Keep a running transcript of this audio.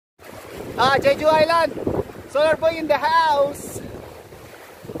Jeju Island. Solar boy in the house.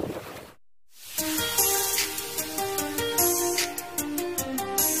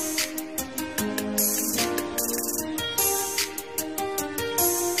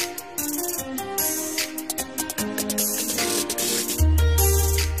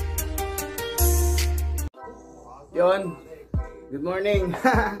 Yon. Good morning.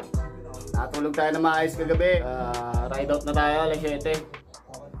 Natulog tayo na maayos kagabi. Ride out na tayo alas 7.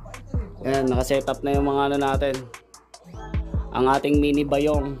 Yan, naka-set up na yung mga ano natin. Ang ating mini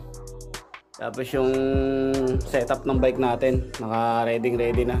bayong. Tapos yung setup ng bike natin,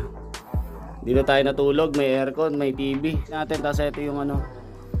 naka-ready na. Dito tayo natulog, may aircon, may TV natin. Tapos ito yung ano,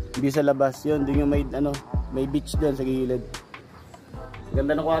 view sa labas. Yun, din yung may ano, may beach doon sa gilid.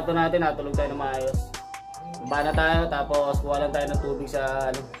 Ganda ng kwarto natin, natulog tayo na maayos. Baba na tayo, tapos kuha lang tayo ng tubig sa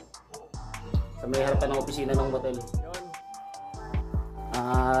ano, sa may harapan ng opisina ng motel.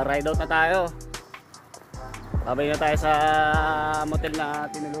 Ride out na tayo. Babay na tayo sa motel na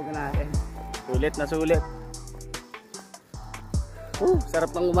tinulugan natin. Sulit na sulit.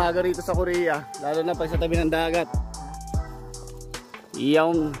 Sarap ng umaga rito sa Korea, lalo na pag sa tabi ng dagat. Iyaw.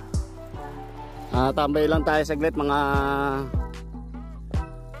 Tambay lang tayo saglit, mga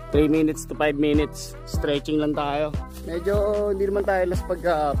 3 minutes to 5 minutes. Stretching lang tayo. Medyo hindi naman tayo las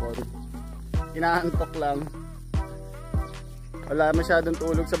pagkahapon. Inaantok lang. Wala masyadong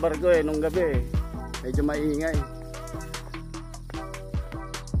tulog sa barko nung gabi Medyo maingay.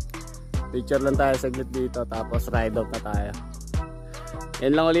 Picture lang tayo saglit dito, tapos ride out na tayo.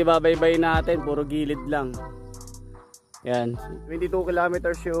 Yan lang ulit babaybay natin, puro gilid lang. Yan, 22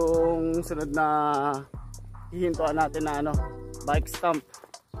 kilometers yung sunod na hihintuan natin na ano, bike stump.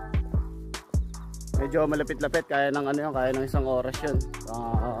 Medyo malapit-lapit, kaya ng ano yun, kaya ng 1 oras yun.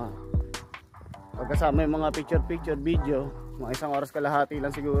 Pagkasama yung mga picture video, mga 1 oras kalahati lang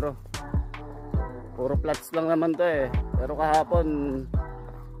siguro. Puro flats lang naman to pero kahapon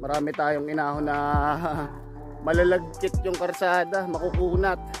marami tayong inahon na malalagkit yung karsada,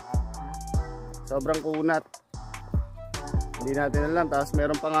 makukunat, sobrang kunat, hindi natin alam. Tapos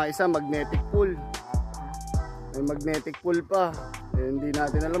meron pa nga isa, magnetic pool, may magnetic pool pa, hindi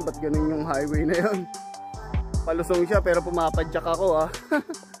natin alam ba't ganun yung highway na yun. Palusong siya pero pumapadyak ako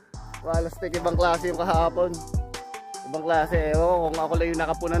Walastik, ibang klase yung kahapon, ibang klase. Kung ako lang yung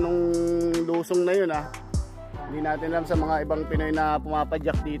nakapuna nung lusong na yun hindi natin alam sa mga ibang Pinoy na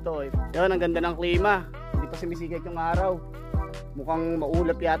pumapadyak dito Yun, ang ganda ng klima, hindi pa sumisikat yung araw, mukhang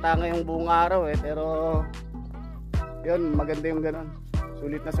maulap yata ngayong buong araw pero yun, maganda yung ganun.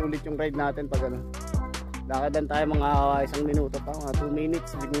 Sulit na sulit yung ride natin pag ano. Lakadan tayo mga 1 minuto pa, mga 2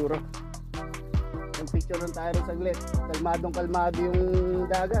 minutes siguro. Yung picture lang tayo rin saglit. Kalmadong-kalmado yung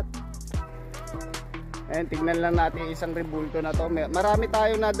dagat. Ayan, tignan lang natin isang rebulto na to. Marami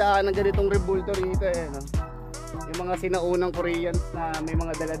tayong nadaan ng ganitong rebulto rito no? Yung mga sinaunang Koreans na may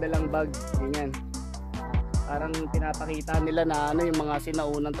mga daladalang bag. Ganyan. Parang pinapakita nila na ano, yung mga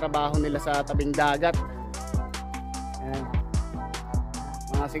sinaunang trabaho nila sa tabing dagat. Ayan.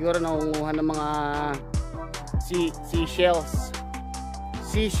 Mga siguro nangunguha ng mga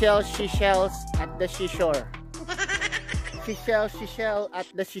seashells at the seashore. Seashell at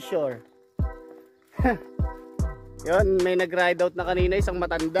the seashore. Yun, may nag-ride out na kanina, isang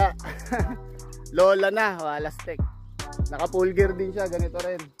matanda. Lola na, walastik. Naka-full gear din siya, ganito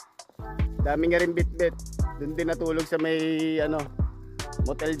rin. Dami nga rin bit-bit. Doon din natulog sa may ano,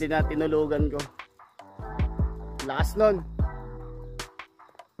 motel din na tinulugan ko. Lakas nun.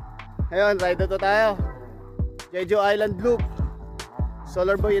 Ayun, ride out tayo. Jeju Island Loop.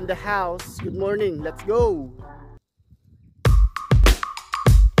 Solar boy in the house. Good morning, let's go.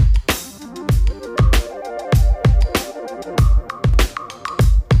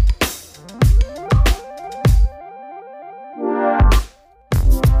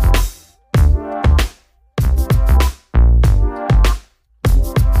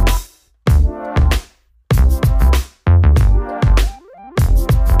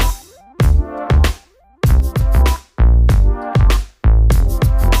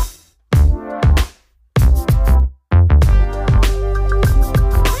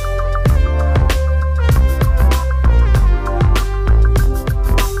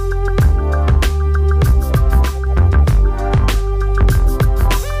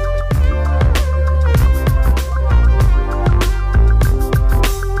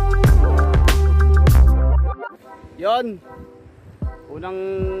 Yon, unang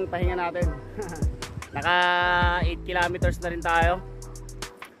pahinga natin. Naka 8 kilometers na rin tayo.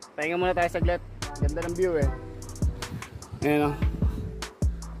 Pahinga muna tayo saglit. Ganda ng view Ayan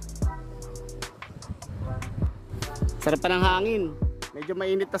Sarap pa ng hangin. Medyo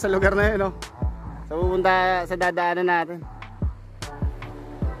mainit na sa lugar na yun, no? So pupunta sa dadaanan natin.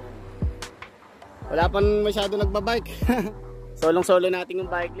 Wala pang masyado nagbabike. Solong-solo natin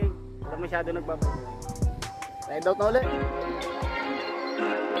yung bike lane. Wala masyado nagbabike. Ride out na ulit.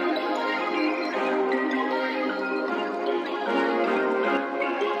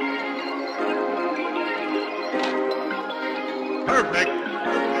 Perfect.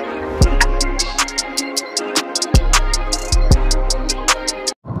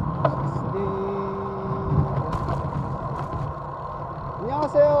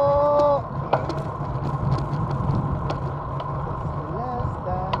 안녕하세요.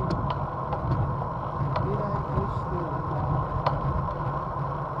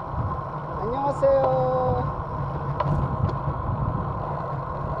 안녕하세요.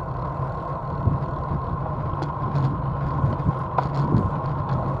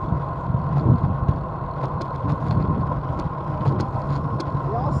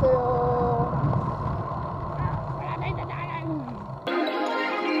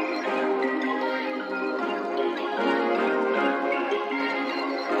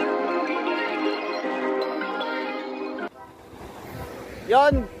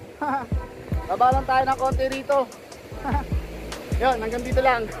 Yon. Baba lang tayo ng konti rito. Yon, hanggang dito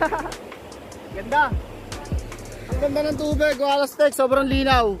lang. Ganda. Ang ganda ng tubig, Walastek, sobrang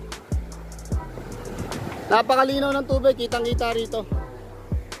linaw. Napakalinaw ng tubig, kitang-kita rito.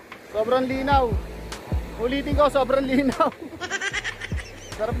 Sobrang linaw. Ulitin ko, sobrang linaw.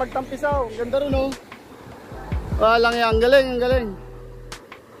 Sarap magtampisaw. Ang ganda rin, oh. Walang yan, ang galing, ang galing.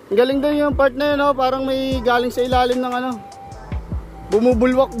 Ang galing din yung part na yun, oh. Parang may galing sa ilalim ng ano.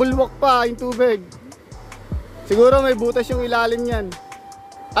 Bumubulwak-bulwak pa yung tubig. Siguro may butas yung ilalim yan.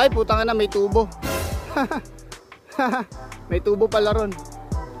 Ay, puta nga na, may tubo. May tubo pala ron.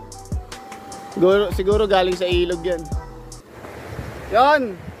 Siguro galing sa ilog yan.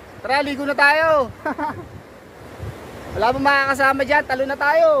 Yon, tara, ligo na tayo. Wala pa makakasama dyan, talo na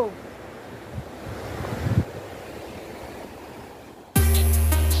tayo.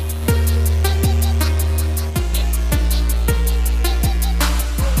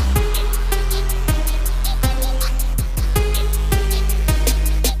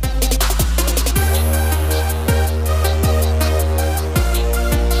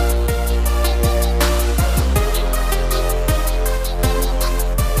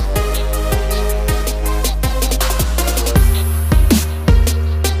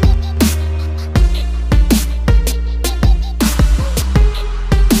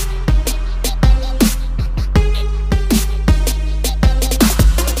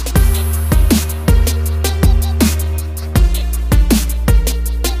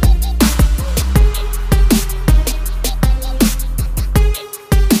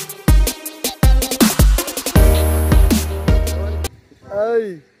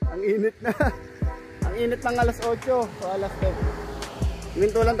 Ang init na. Ang init ng alas 8 o alas 10.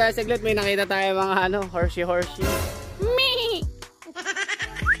 Minto lang tayo saglit, may nakita tayo mga ano, horsey. Me.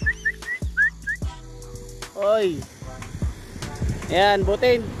 Oy. Ayan,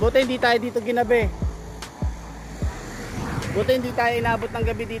 buti hindi tayo dito ginabi. Buti hindi tayo inabot ng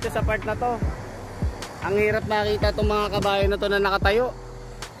gabi dito sa part na to. Ang hirap makita itong mga kabayo na to na nakatayo.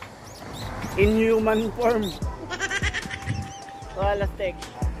 In human form. Alas 10.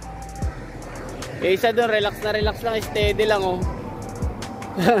 Yung isa doon, relax lang, steady lang, oh.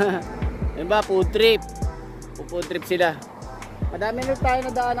 Diba, food trip. Food trip sila. Madami na tayo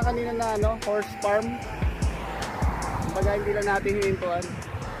nadaanan kanina na ano, horse farm. Kumbaga hindi lang natin hinintuan.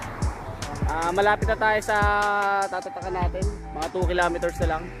 Malapit na tayo sa tatatakan natin. Mga 2 kilometers na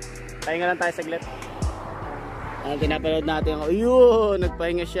lang. Pahinga lang tayo saglit. Pinapanood natin. Ayun,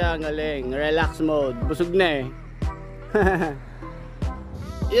 nagpahinga siya, galing. Relax mode. Busog na eh.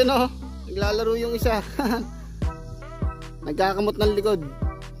 Yun, oh. Naglalaro yung isa. Nagkakamot ng likod.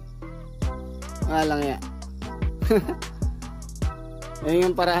 Lang yan. Yan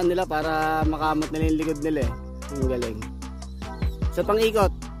yung parahan nila para makamot nila yung likod nila eh. Ang galing. Sa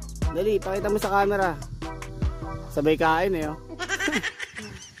pang-ikot, dali, pakita mo sa camera. Sabay kain eh, oh.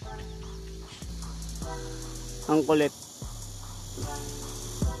 Ang kulit.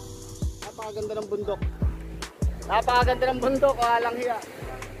 Napakaganda ng bundok. Napakaganda ng bundok, walang hiya.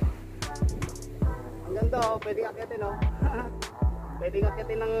 Ang ganda, oh, pwedeng akyatin, oh. Pwedeng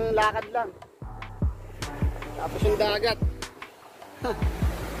akyatin ng lakad lang. Tapos yung dagat.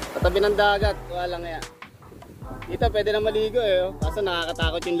 Katabi ng dagat, walang hiya. Dito pwede na maligo eh, oh. Kaso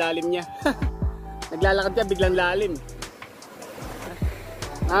nakakatakot yung lalim niya. Naglalakad ka, biglang lalim.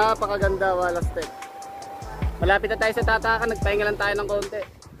 Napakaganda, Walastek. Malapit na tayo sa tatakan, nagpahinga lang tayo ng konti.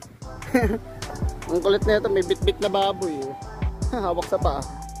 Ang kulit na ito, may bit-bit na baboy eh. Hawak sa paa.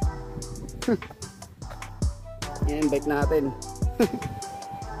 I-invite natin.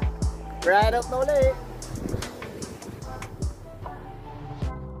 Ride out na ulit.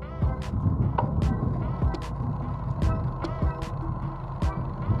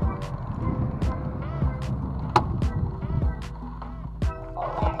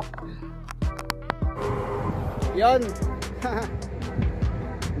 Yun.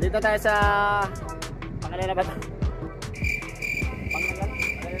 Dito tayo sa pangalan na ba ito?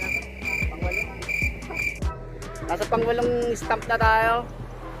 Nasa pangwalong stamp na tayo.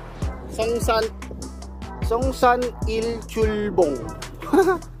 Songsan Il Chulbong.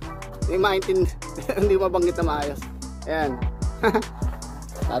 Hindi mabanggit na maayos. Ayan.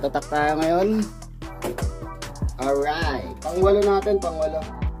 Tatatak tayo ngayon. Alright. Pangwalo natin, pangwalo.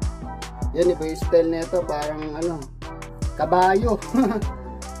 Yan, iba yung style nito. Parang ano, kabayo.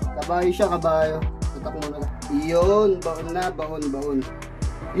 Kabayo siya, kabayo. Tatak muna. Iyon, baon na, baon.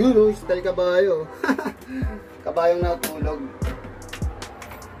 Yun o, style kabayo. Kabayong natulog.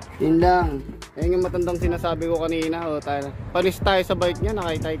 Yun lang. Ayun yung matandang sinasabi ko kanina. O, panis tayo sa bike niya.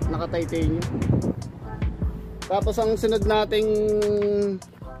 Naka-titanium. Tapos ang sunod nating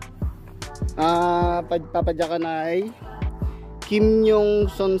papadyakan ay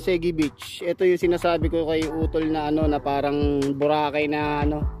Kimnyong Sonsegi Beach. Ito yung sinasabi ko kay Utol na ano, na parang Boracay na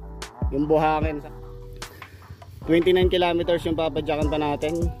ano, yung buhangin. 29 kilometers yung papadyakan pa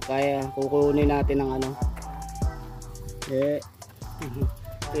natin. Kaya kukunin natin ng ano. Ito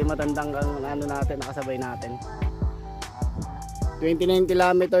yung matandang ano natin, nakasabay natin. 29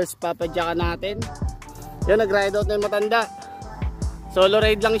 kilometers papadyakan natin. Yan, nag-ride out na yung matanda. Solo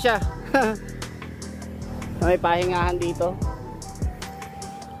ride lang siya. May pahingahan dito.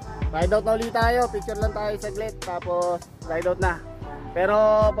 Ride out na ulit tayo. Picture lang tayo saglit. Tapos ride out na. Pero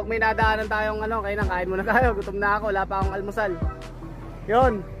pag may nadaanan tayong ano, kain muna tayo. Gutom na ako. Wala pa akong almusal.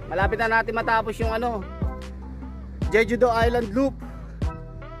 Yun. Malapit na natin matapos yung ano, Jeju Island Loop.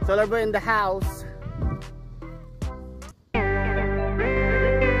 Solar boy in the house.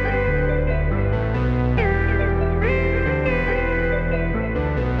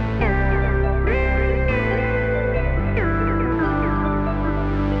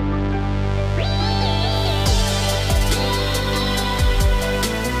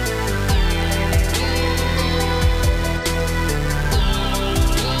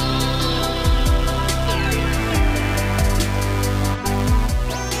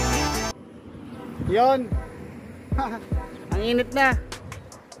 Yon. Ang init na.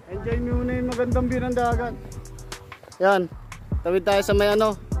 Enjoy muna yung magandang view ng dagat. Yan. Tawid tayo sa may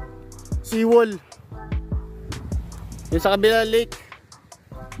ano, seawall. Yung sa kabila lake,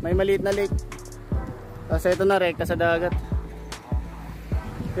 may maliit na lake. Tapos ito na, rekta sa dagat.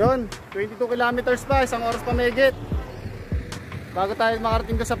 Yon. 22 kilometers pa. Isang oras pa mahigit. Bago tayo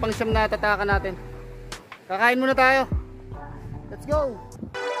makarating ko sa pangsyam na tatakan natin. Kakain muna tayo. Let's go.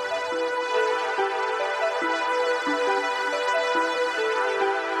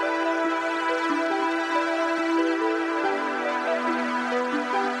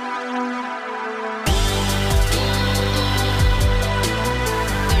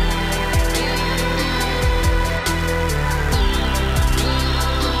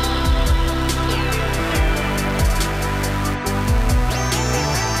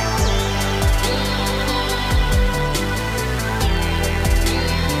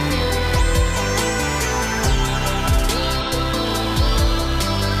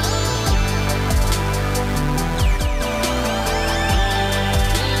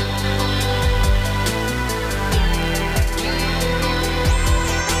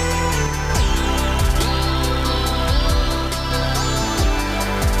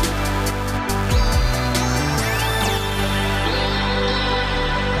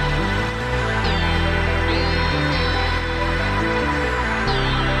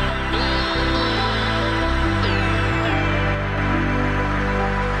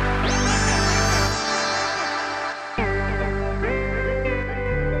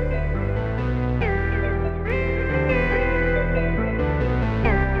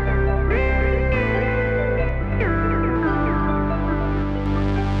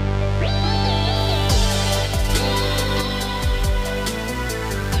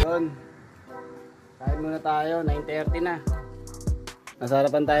 Kain muna tayo, 9:30 na. Nasa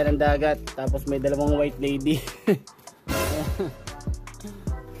harapan tayo ng dagat. Tapos may dalawang white lady.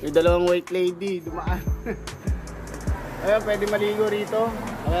 May dalawang white lady dumaan. Ayun, pwede maligo rito.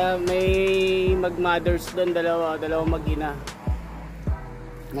 May mag-mothers doon, dalawang mag-ina.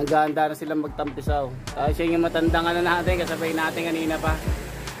 Naghahanda na silang magtampisaw. Tapos yung matandang ano natin, kasabay natin kanina pa.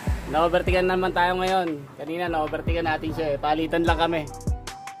 Na-overtikan naman tayo ngayon. Kanina na-overtikan natin siya eh. Palitan lang kami.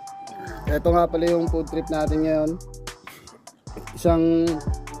 Ito nga pala yung food trip natin ngayon. Isang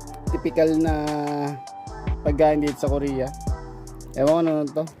typical na pagkain dito sa Korea. Ewan ko ano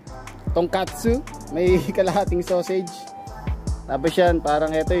to. Tonkatsu. May kalahating sausage. Tapos yan,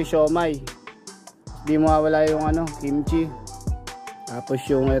 parang ito yung siomai. Di mawawala yung ano, kimchi. Tapos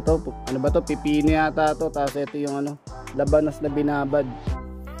yung ito, ano ba to? Pipino yata to. Tapos ito yung ano, labanos na binabad.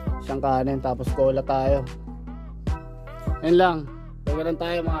 Siyang kanin. Tapos cola tayo. Yan lang. Pahinga lang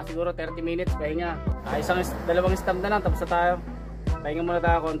tayo mga siguro 30 minutes. Pahinga. Dalawang stamp na lang. Tapos na tayo. Pahinga muna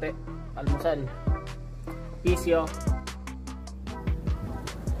tayo konti. Almusal. Peace yo.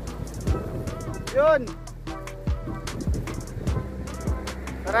 Yun.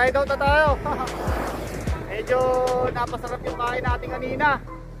 Try daw tayo. Medyo napasarap yung kain natin kanina.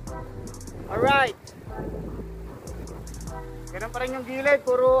 Alright. Ganun pa rin yung gilid.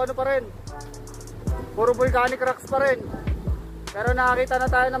 Puro ano pa rin. Puro volcanic rocks pa rin. Pero nakakita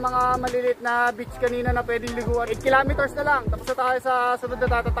na tayo ng mga maliliit na beach kanina na pwedeng liguan. 8 kilometers na lang. Tapos na tayo sa sunod na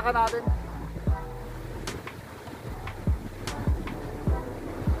tatatakan natin.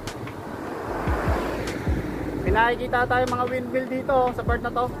 Pinakikita tayo mga windmill dito sa part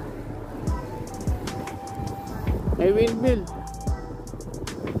na to. May windmill.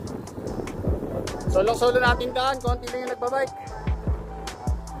 Solo natin daan. Konti lang yung nagbabike.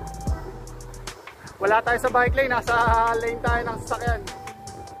 Wala tayo sa bike lane. Nasa lane tayo ng sasakyan.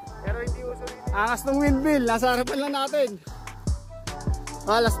 Pero hindi uso rin. Angas ng windmill. Nasa harapan lang natin.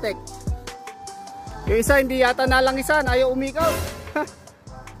 Lastek. Yung isa hindi yata nalangisan. Ayaw umikaw.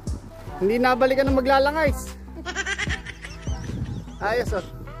 Hindi nabalikan ng maglalangais. Ayos oh.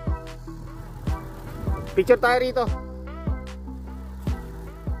 Picture tayo rito.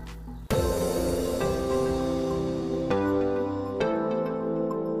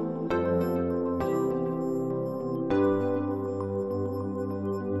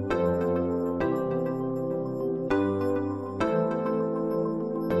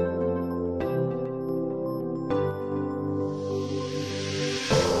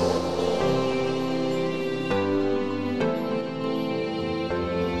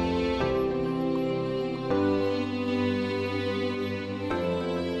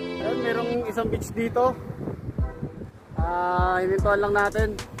 Merong isang beach dito. Hinintuan lang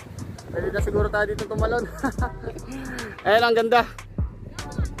natin. Pwede na siguro tayo dito tumalon. Ayan, ang ganda.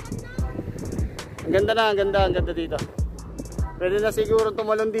 Ang ganda dito. Pwede na siguro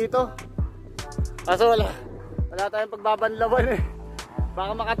tumalon dito. Kaso wala tayong pagbabanlawan eh.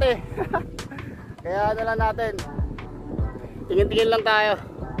 Baka makate. Kaya ano lang natin. Tingin-tingin lang tayo.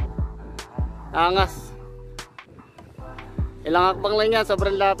 Angas. Ilang akbang lang yan,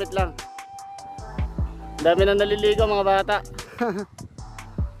 sobrang lapit lang. Dami na naliligo mga bata.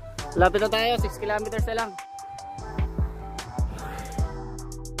 Lapit na tayo, 6 kilometers na lang.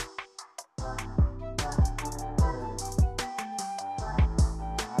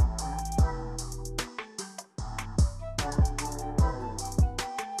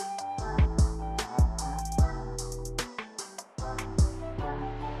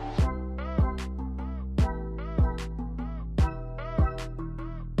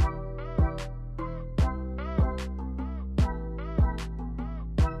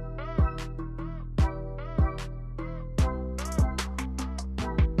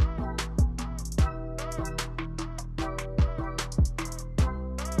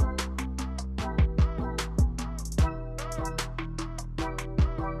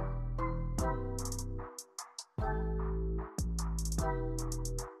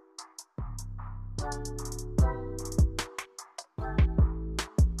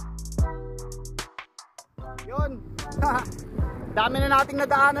 Yun. Dami na nating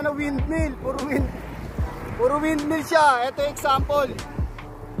nadaanan na windmill. Puro windmill siya. Ito yung example.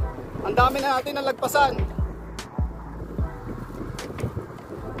 Ang dami na natin nalagpasan.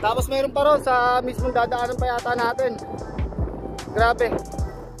 Tapos mayroon pa ron sa mismong dadaanan pa yata natin. Grabe.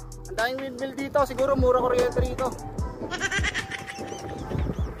 Ang daming windmill dito. Siguro mura kuryente rito.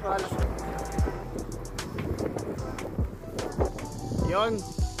 Yun.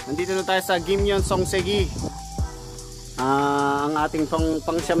 Nandito na tayo sa Gimyeon Songsegi. Ang ating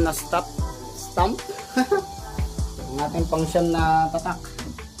pangsyam na stamp. Ang ating pangsyam na tatak.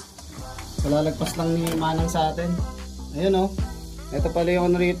 Palalagpas lang ni Manang sa atin. Ayun oh. Ito pala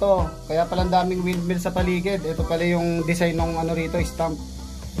yung ano rito. Kaya pala daming windmill sa paligid. Ito pala yung design ng ano rito, stamp.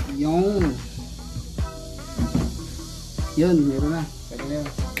 Yun, meron na. Pwede na yun.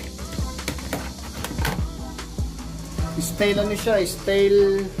 Style ano siya,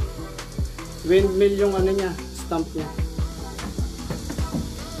 style windmill yung ano niya, stamp niya.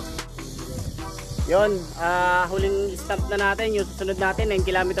 Yun, huling stop na natin. Yung susunod natin 9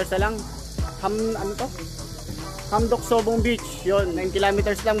 kilometers na lang. Ano to? Hamdok Sobong Beach. Yun, 9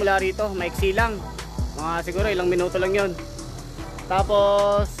 kilometers lang mula rito. Maiksi lang. Mga siguro ilang minuto lang yun.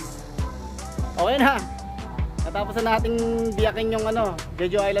 Tapos okay na. Natapos na nating biyakin yung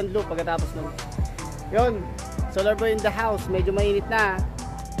Jeju Island Loop pagkatapos nun. Yun, solar boy in the house. Medyo mainit na.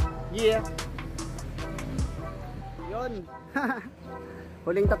 Yeah. Yun.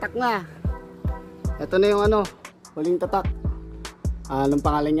 Huling tatak na. Ito na yung huling tatak. Anong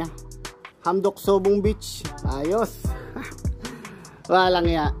pangalan niya? Hamdok Sobong Beach. Ayos. Walang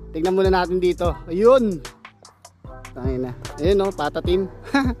ya. Tignan muna natin dito. Ayun. Tangina. Ayun patatim.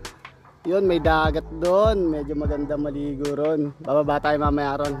 Yun, may dagat doon. Medyo maganda maligo ron. Bababa tayo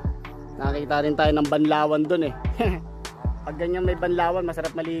mamaya ron. Nakikita rin tayo ng banlawan doon Pag ganyan may banlawan,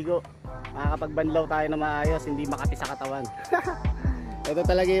 masarap maligo. Makakapagbanlaw tayo na maayos, hindi makati sa katawan. Ito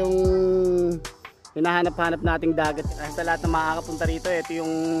talaga yung hinahanap-hanap nating dagat. Kasi sa lahat na makakapunta rito, ito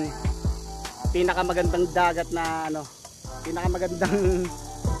yung pinakamagandang dagat na pinakamagandang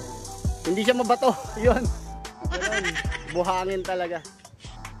hindi siya mabato. Yun. Buhangin talaga.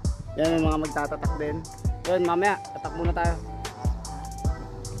 Yan yung mga magtatatak din. Yun, mamaya tatak muna tayo.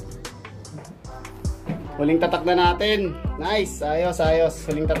 Huling tatak na natin. Nice, ayos, ayos.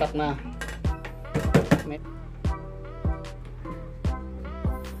 Huling tatak na.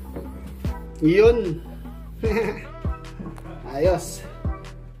 Yun. Ayos.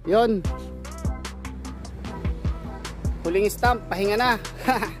 Yun. Huling stamp, pahinga na.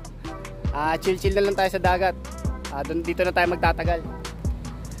 Chill-chill na lang tayo sa dagat. Dito na tayo magtatagal.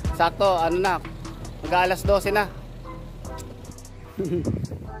 Sakto, mag-alas 12 na.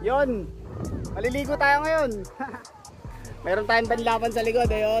 Yun. Maliligo tayo ngayon. Meron tayong banlawan sa likod,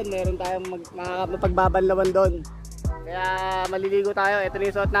 ayun. Meron tayong mapagbabanlawan doon. Kaya maliligo tayo. Ito na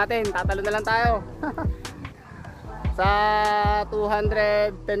yung suot natin. Tatalo na lang tayo. Sa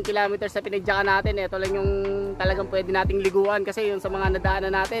 210 kilometers na pinagdyakan natin, ito lang yung talagang pwede nating liguan. Kasi yung sa mga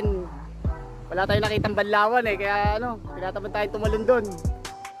nadaanan natin, wala tayong nakitang banlawan kaya tinatamad tayong tumalon doon.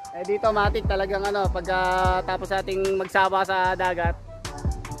 Dito matik talagang pagkatapos nating magsawa sa dagat,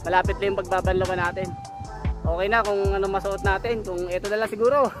 malapit lang yung pagbabanlawan natin. Okay na kung masuot natin, kung ito na lang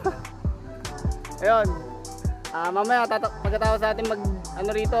siguro. Ayun. Mamaya pagkatapos natin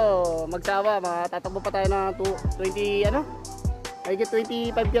magsawa, tatakbo pa tayo na 25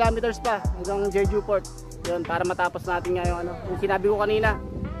 kilometers pa hanggang Jeju Port. Yun, para matapos natin nga yung sinabi ko kanina,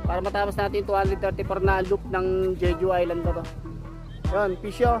 para matapos natin 234 na loop ng Jeju Island na to. Yun,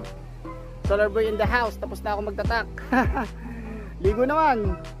 Pisyo, solar boy in the house. Tapos na ako magtatak. Ligo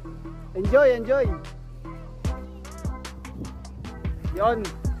naman. Enjoy, enjoy. Yun.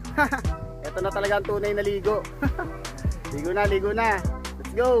 Ito na talaga ang tunay na ligo. Ligo na, ligo na.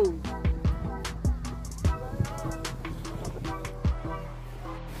 Let's go.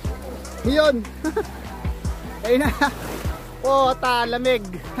 Yun. Ayun na. Oh, lamig.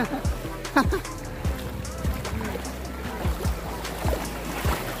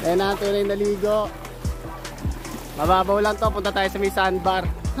 Ayan na, tunay na ligo. Mababaw lang to, punta tayo sa may sandbar.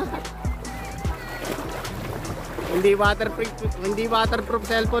 Hindi waterproof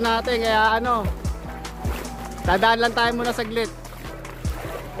cellphone natin, kaya dadaan lang tayo muna saglit.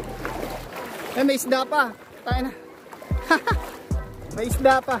 May isda pa. Tayo na. May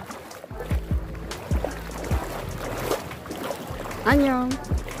isda pa. Inyong.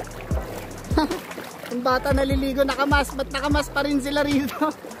 Yung bata naliligo, nakamas. Ba't nakamas pa rin sila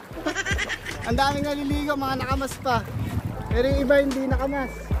rito? Ang daming naliligo, mga nakamas pa. Pero yung iba hindi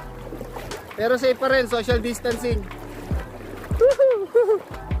nakamas. Pero safe pa rin, social distancing.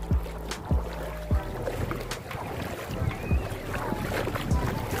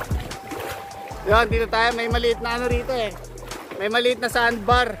 Yan, dito tayo, may maliit na rito May maliit na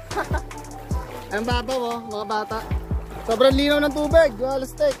sandbar. Ang babaw mga bata. Sobrang linaw ng tubig,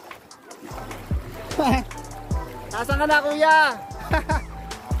 halos tek. Nasaan ka na, kuya?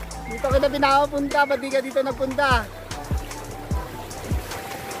 Dito kita pinapunta, ba't di ka dito nagpunta?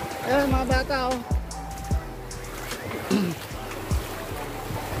 Ayan, mga bata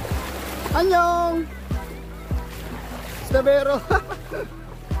Anyong! Istabero.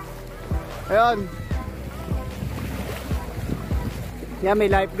 Ayan. Yan, may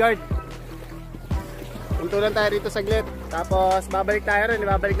lifeguard. Tuntulan tayo rito saglit. Tapos babalik tayo rin.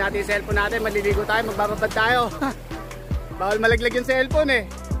 Ibabalik natin yung cellphone natin. Maliligo tayo, magbababad tayo. Bawal malaglag yung cellphone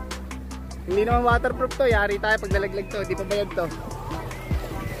Hindi naman waterproof to. Yari tayo pag nalaglag to. Di pa bayad to.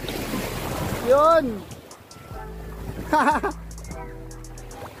 Yun.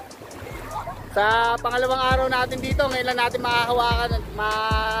 Sa pangalawang araw natin dito, ngayon lang natin makakawakan at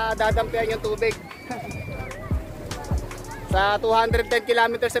madadampihan yung tubig. Sa 210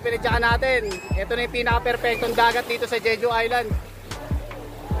 kilometers na pinadyakan natin, ito na yung pinaka-perfectong dagat dito sa Jeju Island.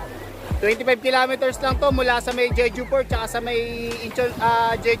 25 kilometers lang to mula sa may Jeju Port tsaka sa may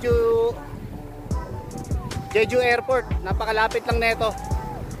Jeju Airport. Napakalapit lang nito.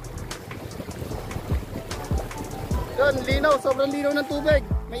 Yun, linaw, sobrang linaw ng tubig.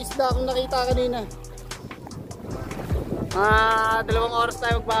 May isda akong nakita kanina. 2 oras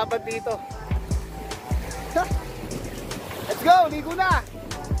tayo magbabad dito. Let's go, ligo na.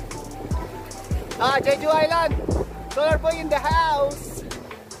 Jeju Island, Solar Boy in the house.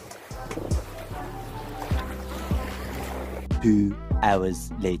 2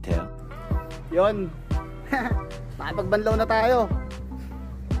 hours later. Yon. Nakapagbanlaw na tayo.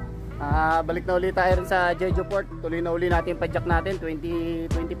 Balik na ulit tayo rin sa Jeju Port. Tuloy na uli natin yung padyak natin,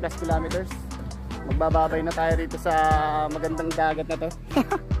 20 plus kilometers. Magbababay na tayo rito sa magandang dagat na to.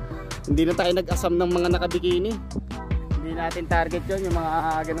 Hindi na tayo nag-asam ng mga nakabikini. Hindi natin target yon, yung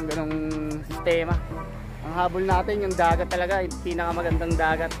mga ganong sistema. Ang habol natin yung dagat talaga, yung pinakamagandang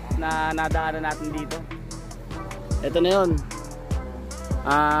dagat na nadaanan natin dito. Ito na yun.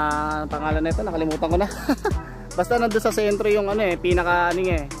 Pangalan na ito, nakalimutan ko na. Basta nandun sa sentro yung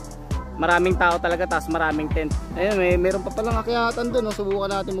maraming tao talaga, tapos maraming tent. Ayun, meron pa palang akyatan dun, no?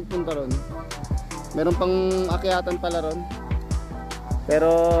 Subukan natin magpunta ron. Meron pang akyatan pala ron. Pero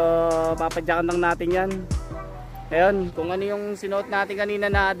papadyakan lang natin yan. Ayun, kung ano yung sinuot natin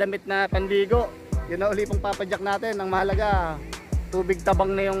kanina na damit na panligo, yun na uli pang papadyak natin. Ang mahalaga, tubig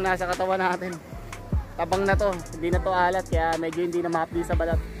tabang na yung nasa katawan natin. Tabang na to, hindi na to alat, kaya medyo hindi na mahapdi sa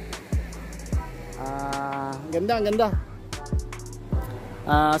balat. Ganda, ang ganda.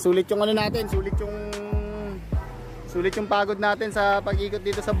 Sulit yung ano natin, sulit yung pagod natin sa pag-ikot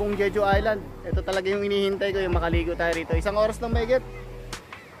dito sa buong Jeju Island. Ito talaga yung inihintay ko, yung makaligo tayo rito. 1 oras lang mahigit.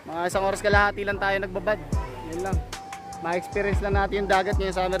 Mga 1 oras kalahati lang tayo nagbabad. Yun lang. Ma-experience lang natin yung dagat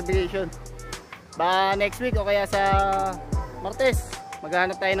ngayong summer vacation. Ba next week o kaya sa Martes,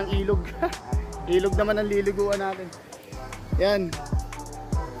 maghanap tayo ng ilog. Ilog naman ang liliguan natin. Yan.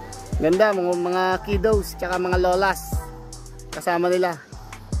 Ganda, mga kiddos tsaka mga lolas. Kasama nila.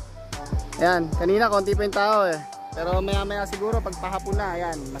 Yan, kanina konti pa yung tao eh. Pero maya maya siguro pag pahapon na,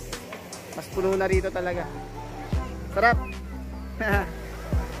 ayan, mas puno na rito talaga. Sarap.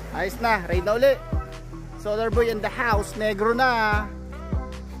 Ayos na, raid na uli. Solar Boy in the house, negro na.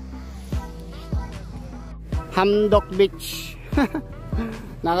 Hamdok Beach.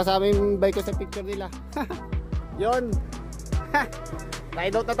 Nakasama yung bike ko sa picture nila. Yon.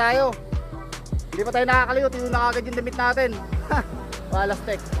 Ride out na tayo. Hindi pa tayo nakakaligo, yung nakagad yung damit natin.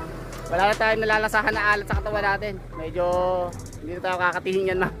 Walastek. Wala na tayong nalalasahan na alat sa katawan natin. Medyo hindi na tayo kakatihin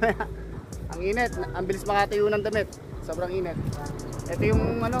yan mamaya. Ang init, ang bilis makatayo ng damit. Sobrang init. Ito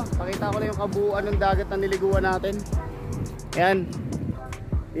yung pakita ko na yung kabuuan ng dagat na niliguan natin. Ayan.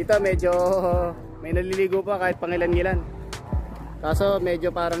 Dito medyo may naliligo pa kahit pangilan-ngilan. Kaso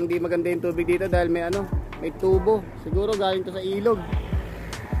medyo parang di maganda yung tubig dito dahil may tubo. Siguro galing to sa ilog.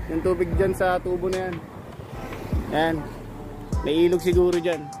 Yung tubig dyan sa tubo na yan. Ayan. May ilog siguro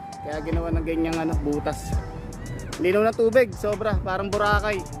dyan. Kaya ginawa ng ganyang butas. Linaw na tubig, sobra. Parang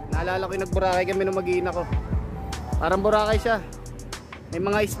Boracay. Naalala ko yung nag-Boracay kami nung mag-iina ko. Parang Boracay siya. May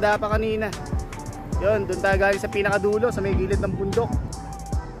mga isda pa kanina. Yun, doon tayo galing sa pinakadulo, sa may gilid ng bundok.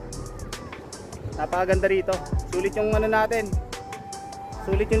 Napakaganda rito. Sulit yung natin.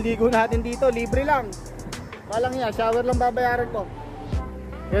 Sulit yung ligo natin dito, libre lang. Walang yan, shower lang babayaran ko.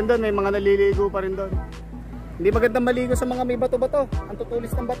 Yun doon, may mga naliligo pa rin doon. Hindi magandang maligo sa mga may bato-bato. Ang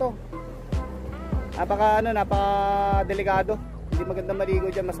tutulis ng bato. Napaka delikado. Hindi magandang maligo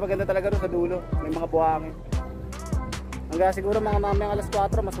dyan. Mas maganda talaga doon sa dulo. May mga buhangin. Hanggang siguro mga mamayang alas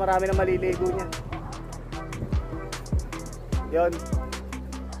 4, mas marami na maliligo niya. Yun.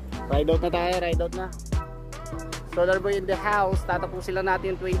 Ride out na tayo, ride out na. Solar Boy in the house. Tatapusin lang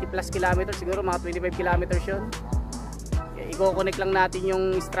natin yung 20 plus kilometers. Siguro mga 25 kilometers yun. I-connect lang natin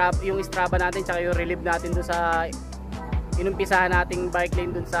yung Strava natin tsaka yung relieve natin dun sa inumpisahan nating bike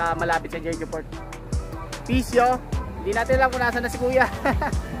lane dun sa malapit sa Jeju Port. Peace yo. Hindi natin alam kung nasa na si Kuya.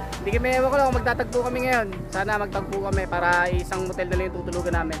 Hindi kami ewan ko lang kung magtatagpo kami ngayon. Sana magtagpo kami para isang motel na lang yung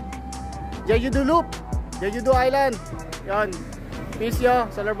tutulugan namin. Jeju Loop, Jeju Island. Yon. Peace yo.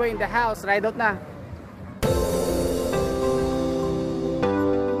 Solar Boy in the house. Ride out na.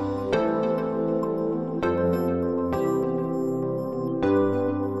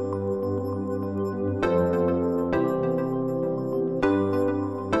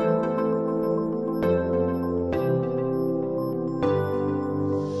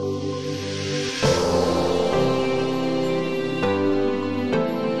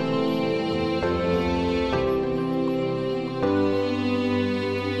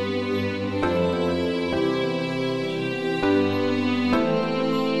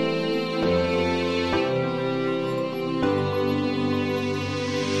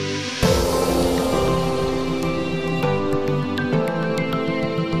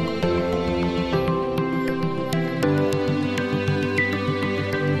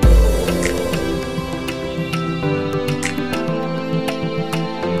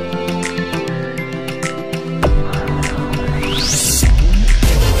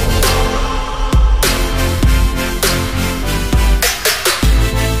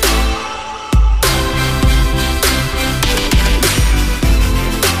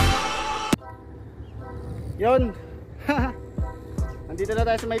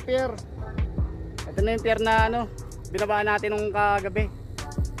 tayo sa may pier. Ito na yung pier na ano, binabaan natin nung kagabi.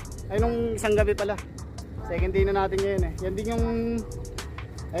 Ay nung isang gabi pala. Second day na natin ngayon eh. Yan din yung,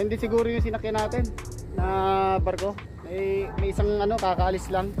 ayun din siguro yung sinakyan natin na barko. May isang ano, kakaalis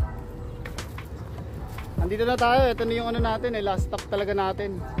lang. Andito na tayo. Ito na yung ano natin eh, last stop talaga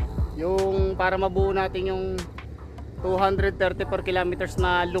natin. Yung para mabuo natin yung 234 kilometers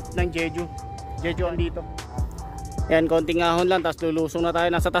na loop ng Jeju. Jeju andito. Yan, konting ahon lang, tapos lulusong na tayo.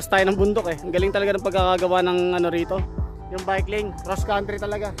 Nasa taas tayo ng bundok eh. Ang galing talaga ng pagkakagawa ng ano rito. Yung bike lane, cross country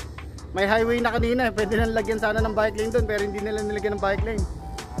talaga. May highway na kanina eh. Pwede na lagyan sana ng bike lane doon, pero hindi nila nilagyan ng bike lane.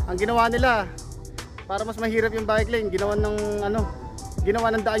 Ang ginawa nila, para mas mahirap yung bike lane, ginawa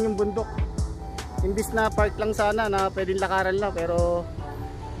ng daan yung bundok. Imbis na park lang sana na pwedeng lakaran lang, pero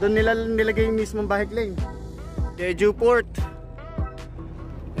doon nila nilagay yung mismong bike lane. Jeju Port.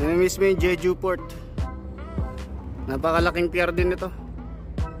 Yan mismo yung Jeju Port. Napakalaking pier din ito.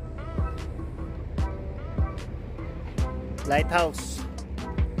 Lighthouse.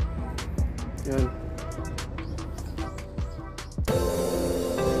 Yun.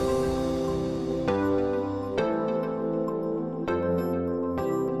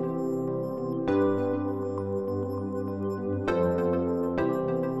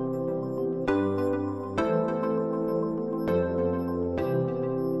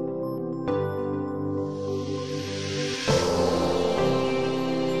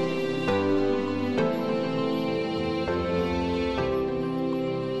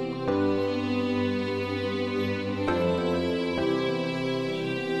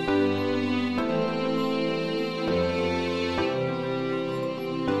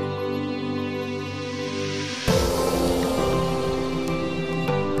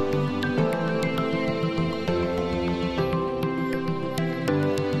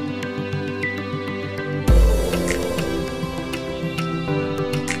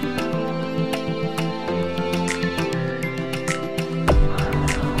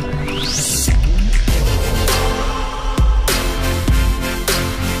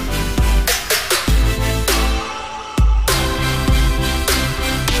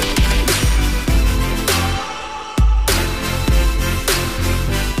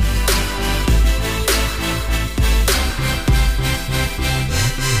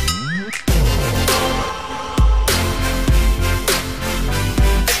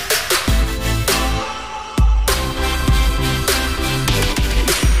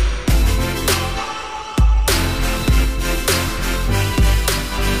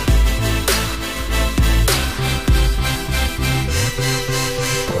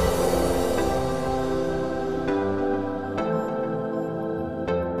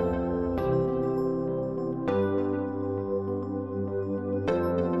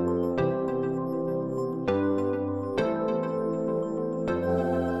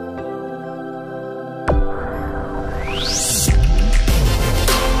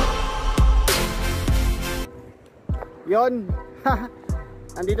 Yon.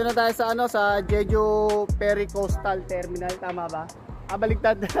 Nandito na tayo sa ano, sa Jeju Ferry Coastal Terminal, tama ba?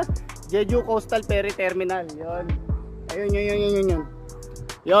 Baliktad. Jeju Coastal Ferry Terminal. Yon. Ayun, yun.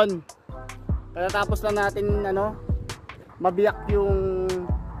 Yon. Pagkatapos lang natin ano, mabiyak yung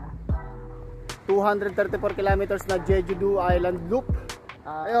 234 kilometers na Jeju Island Loop.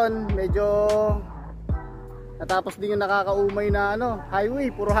 Ayun, medyo natapos din yung nakakaumay na ano, highway.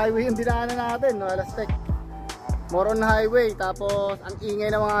 Puro highway yung dinaanan natin, no, Alastek. More on highway, tapos ang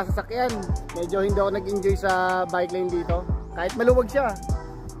ingay ng mga sasakyan. Medyo hindi ako nag-enjoy sa bike lane dito. Kahit maluwag siya,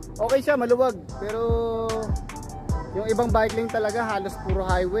 okay siya, maluwag. Pero yung ibang bike lane talaga halos puro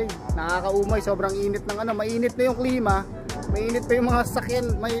highway. Nakakaumay, sobrang init ng ano, mainit na yung klima. Mainit pa yung mga sasakyan,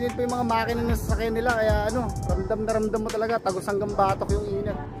 mainit pa yung mga makina ng sasakyan nila. Kaya ano, ramdam na ramdam mo talaga, tagos hanggang batok yung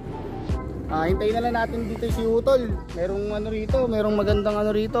init. Hintayin na lang natin dito si Utol. Merong ano rito, merong magandang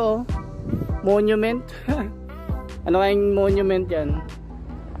ano rito, monument. Ano kayong monument yan?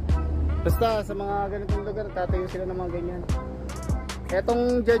 Basta sa mga ganitong lugar tatayo sila ng mga ganyan.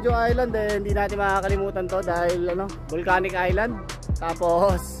 Etong Jeju Island hindi natin makakalimutan to dahil ano, volcanic island.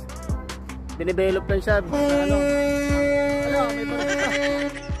 Tapos dinevelop lang siya ano, may barko.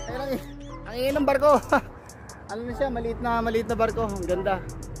 Ang ingay ng barko. Ano na siya, maliit na barko. Ang ganda.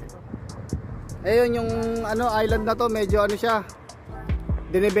 Ayun yung ano, island na to, medyo ano siya,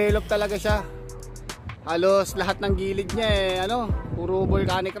 dinevelop talaga siya. Halos lahat ng gilid niya ano, puro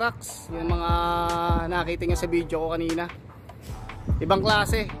volcanic rocks. Yung mga nakita niya sa video ko kanina. Ibang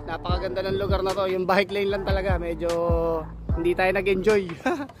klase, napakaganda ng lugar na to. Yung bike lane lang talaga, medyo hindi tayo nag-enjoy.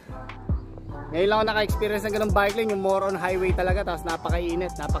 Ngayon lang ako naka-experience ng ganung bike lane, yung more on highway talaga, tapos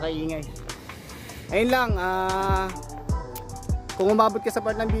napakainit, napakaingay. Ayun lang, Kung umabot ka sa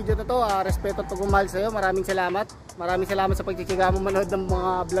part ng video na to, respeto at pagmamahal sa'yo. Maraming salamat. Maraming salamat sa pagtsitsaga mo manood ng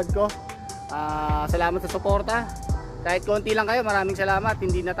mga vlog ko. Salamat sa suporta. Kahit konti lang kayo, maraming salamat.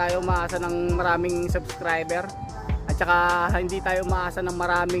 Hindi na tayo umaasa ng maraming subscriber. At saka hindi tayo umaasa ng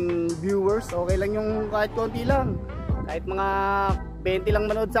maraming viewers. Okay lang yung kahit konti lang. Kahit mga 20 lang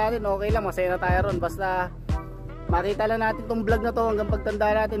manood sa atin, okay lang. Masaya na tayo ron. Basta makita lang natin tong vlog na to hanggang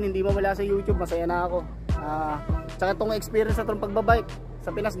pagtanda natin. Hindi mawala sa YouTube, masaya na ako. Tsaka itong experience na itong pagbabike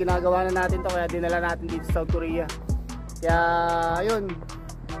sa Pinas, ginagawa na natin to, kaya dinala natin dito sa South Korea. Kaya yun,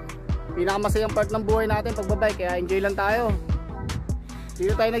 pinakamasayang part ng buhay natin pagbabike, kaya enjoy lang tayo.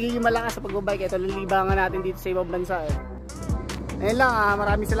 Dito tayo nagiging malakas sa pagbabike. Ito lang libangan natin dito sa ibang bansa eh. Ayun lang,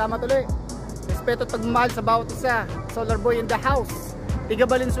 maraming salamat ulit. Respeto at pagmamahal sa bawat isa. Solar Boy in the house, Tiga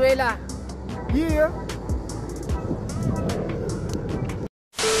Valenzuela. Yeah!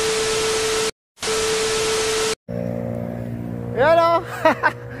 Yan o.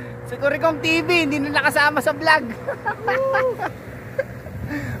 Si Kurikong TV hindi na nakasama sa vlog.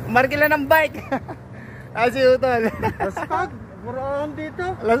 Markila ng bike. Si Utol. Laspag, muraan dito.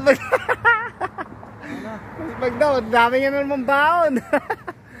 Laspag. Laspag daw, dami nga na naman baon.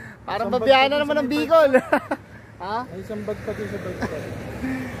 Parang babiyahe na naman ng Bicol. Ha? May isang bag pa din sa bag ko.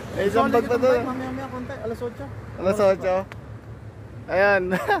 May isang bag pa doon. Mamaya konti, alas 8. Alas 8.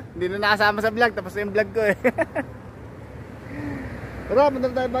 Ayan, hindi na nakasama sa vlog, tapos na yung vlog ko eh. Tara,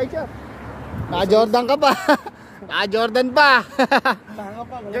 punta tayo bike shop. Naka-Jordan ka pa. Naka-Jordan pa. Tanga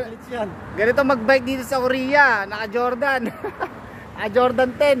pa, walang glitch yan. Ganito mag-bike dito sa Korea. Naka-Jordan.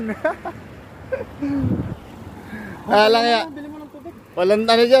 Naka-Jordan 10. Lang ya. Bili mo ng tubig. Walang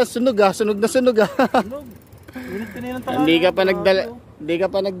ano dyan, sunog ah. Sunog na sunog ah. Sunog. Hindi ka pa nagdala. Hindi ka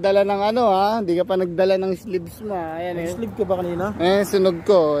pa nagdala ng ano ha. Hindi ka pa nagdala ng sleeves mo. Ayan eh. Sleeve ka ba kanina? Sunog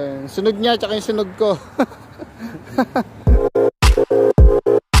ko. Sunog niya, tsaka yung sunog ko.